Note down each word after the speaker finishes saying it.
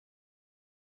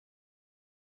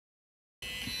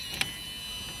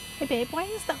Hey babe, why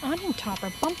is the awning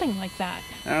topper bumping like that?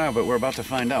 I don't know, but we're about to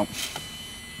find out.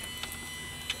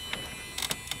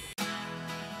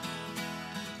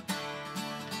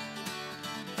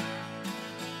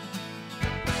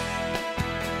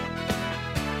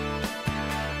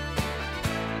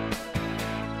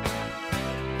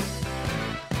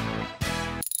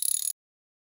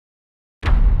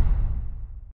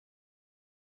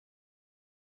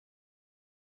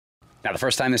 Now, the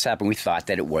first time this happened, we thought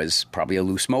that it was probably a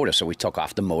loose motor, so we took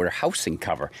off the motor housing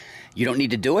cover. You don't need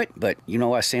to do it, but you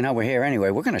know us, seeing how we're here anyway,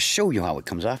 we're going to show you how it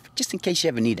comes off, just in case you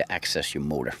ever need to access your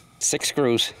motor. 6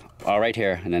 screws, all right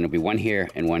here, and then there'll be one here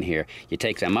and one here. You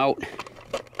take them out,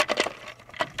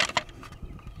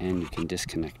 and you can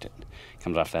disconnect it. It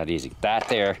comes off that easy. That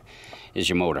there is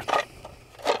your motor.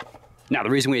 Now, the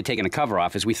reason we had taken the cover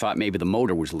off is we thought maybe the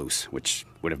motor was loose, which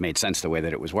would have made sense the way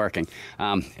that it was working.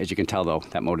 As you can tell, though,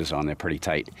 that motor's on there pretty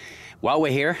tight. While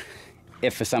we're here,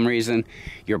 if for some reason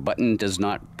your button does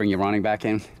not bring your awning back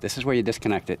in, this is where you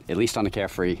disconnect it, at least on the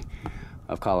Carefree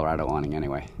of Colorado awning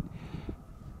anyway.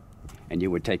 And you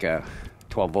would take a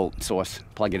 12-volt source,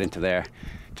 plug it into there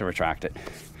to retract it.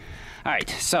 All right,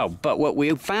 so, but what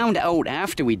we found out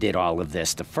after we did all of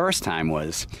this the first time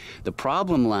was the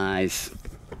problem lies...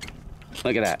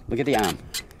 Look at that. Look at the arm.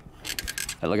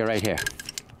 Look at right here.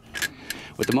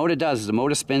 What the motor does is the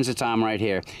motor spins its arm right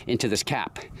here into this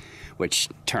cap, which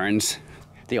turns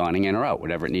the awning in or out,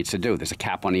 whatever it needs to do. There's a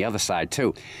cap on the other side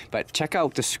too. But check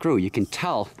out the screw. You can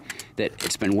tell that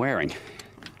it's been wearing.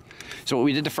 So what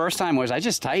we did the first time was I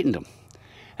just tightened them,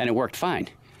 and it worked fine.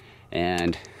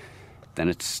 And then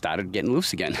it started getting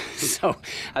loose again. So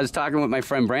I was talking with my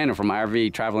friend Brandon from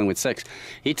RV Traveling with Six.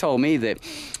 He told me that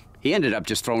he ended up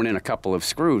just throwing in a couple of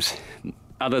screws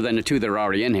other than the 2 that are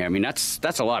already in here. I mean, that's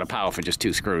a lot of power for just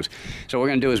 2 screws. So what we're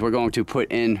gonna do is we're going to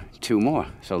put in 2 more.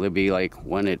 So there'll be like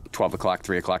one at 12 o'clock,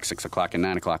 3 o'clock, 6 o'clock, and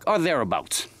 9 o'clock, or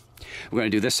thereabouts. We're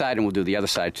gonna do this side and we'll do the other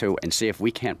side too and see if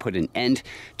we can't put an end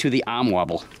to the arm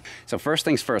wobble. So first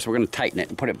things first, we're gonna tighten it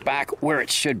and put it back where it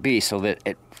should be so that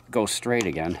it goes straight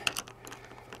again.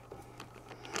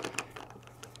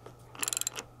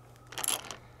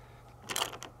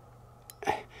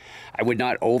 I would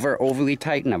not overly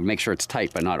tighten. I would make sure it's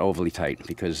tight, but not overly tight,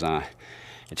 because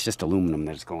it's just aluminum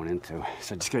that it's going into.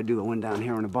 So just gotta do the one down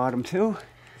here on the bottom too.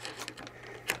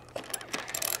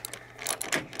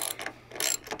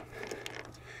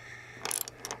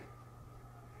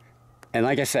 And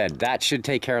like I said, that should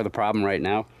take care of the problem right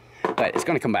now, but it's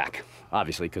gonna come back,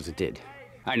 obviously, because it did.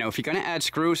 I know if you're gonna add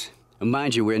screws, and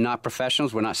mind you, we're not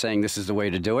professionals. We're not saying this is the way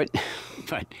to do it,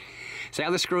 but see how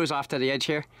the screw is off to the edge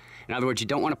here? In other words, you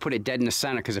don't want to put it dead in the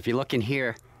center, because if you look in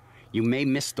here, you may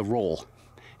miss the roll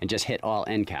and just hit all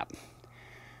end cap,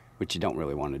 which you don't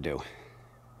really want to do.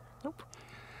 Nope.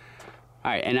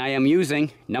 All right, and I am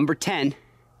using number 10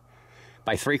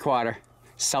 by 3/4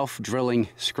 self-drilling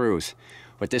screws.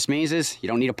 What this means is you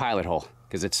don't need a pilot hole,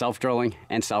 because it's self-drilling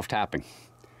and self-tapping.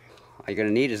 All you're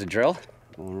gonna need is a drill,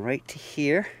 going right to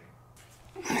here.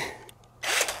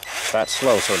 Start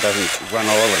slow so it doesn't run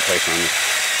all over the place on you.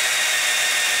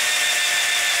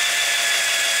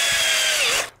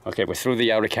 Okay, we're through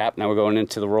the outer cap. Now we're going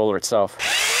into the roller itself.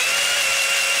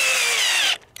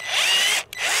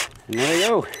 And there we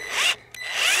go.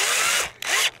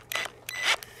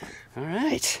 All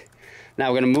right.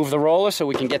 Now we're going to move the roller so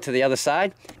we can get to the other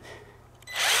side.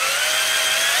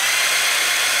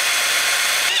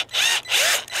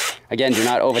 Again, do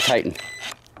not over tighten.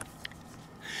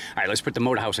 All right, let's put the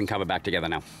motor housing cover back together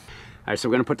now. All right, so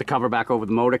we're gonna put the cover back over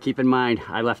the motor. Keep in mind,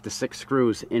 I left the 6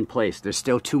 screws in place. There's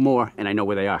still 2 more, and I know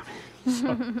where they are.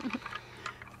 So,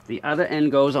 the other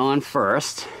end goes on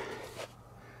first.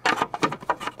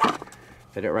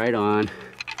 Fit it right on.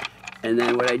 And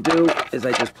then what I do is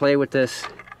I just play with this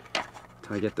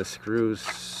until I get the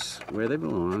screws where they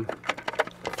belong.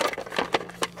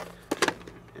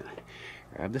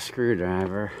 Grab the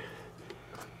screwdriver,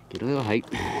 get a little height.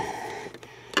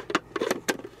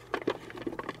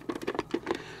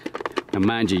 Now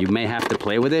mind you, you may have to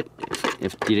play with it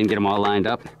if you didn't get them all lined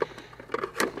up.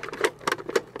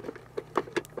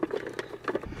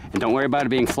 And don't worry about it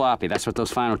being floppy. That's what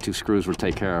those final 2 screws will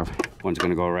take care of. One's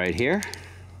gonna go right here.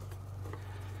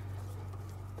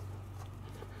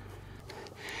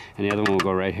 And the other one will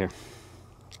go right here.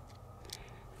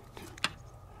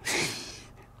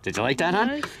 Did you like that, hon?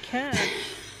 Nice catch.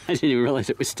 I didn't even realize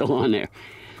it was still on there.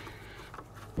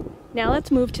 Now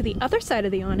let's move to the other side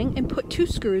of the awning and put 2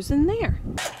 screws in there.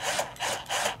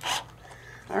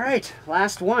 All right,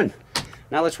 last one.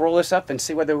 Now let's roll this up and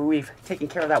see whether we've taken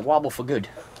care of that wobble for good.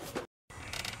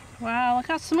 Wow, look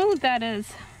how smooth that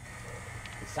is.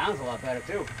 It sounds a lot better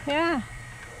too. Yeah.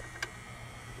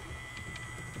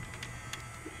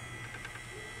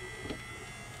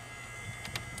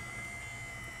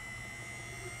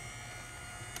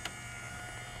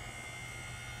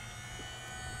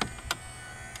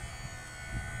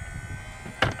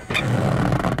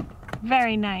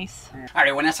 Very nice. All right,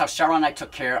 everyone, that's how Cheryl and I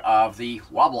took care of the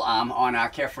wobble arm on our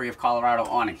Carefree of Colorado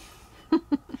awning.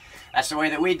 That's the way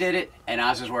that we did it, and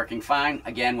ours is working fine.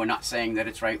 Again, we're not saying that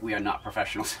it's right. We are not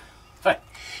professionals. But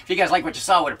if you guys like what you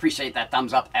saw, would appreciate that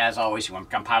thumbs up. As always, you want to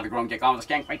become part of the Grow and Get Gone with Us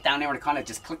gang, right down there in the corner,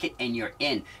 just click it and you're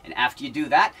in. And after you do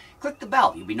that, click the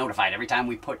bell. You'll be notified every time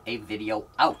we put a video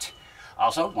out.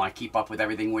 Also, want to keep up with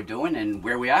everything we're doing and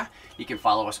where we are, you can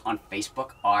follow us on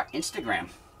Facebook or Instagram.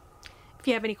 If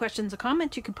you have any questions or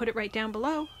comments, you can put it right down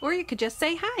below, or you could just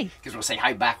say hi. Because we'll say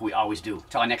hi back, we always do.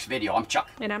 Till our next video, I'm Chuck.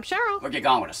 And I'm Cheryl. Or Get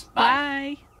Gone with Us. Bye.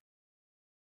 Bye.